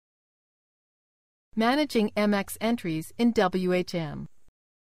Managing MX entries in WHM.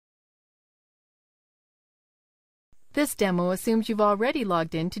 This demo assumes you've already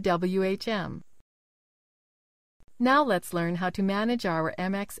logged in to WHM. Now let's learn how to manage our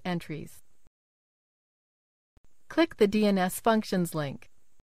MX entries. Click the DNS Functions link.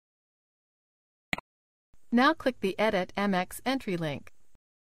 Now click the Edit MX Entry link.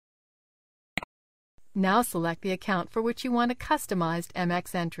 Now select the account for which you want a customized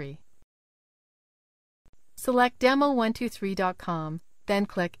MX entry. Select demo123.com, then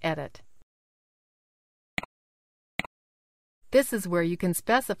click Edit. This is where you can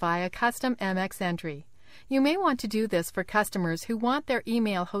specify a custom MX entry. You may want to do this for customers who want their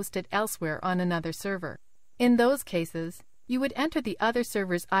email hosted elsewhere on another server. In those cases, you would enter the other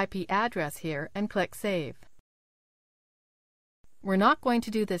server's IP address here and click Save. We're not going to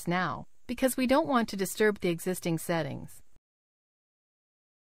do this now because we don't want to disturb the existing settings.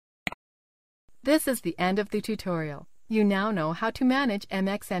 This is the end of the tutorial. You now know how to manage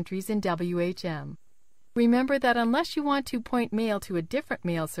MX entries in WHM. Remember that unless you want to point mail to a different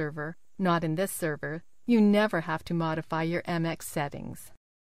mail server, not in this server, you never have to modify your MX settings.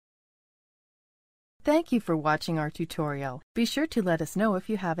 Thank you for watching our tutorial. Be sure to let us know if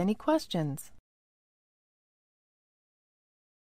you have any questions.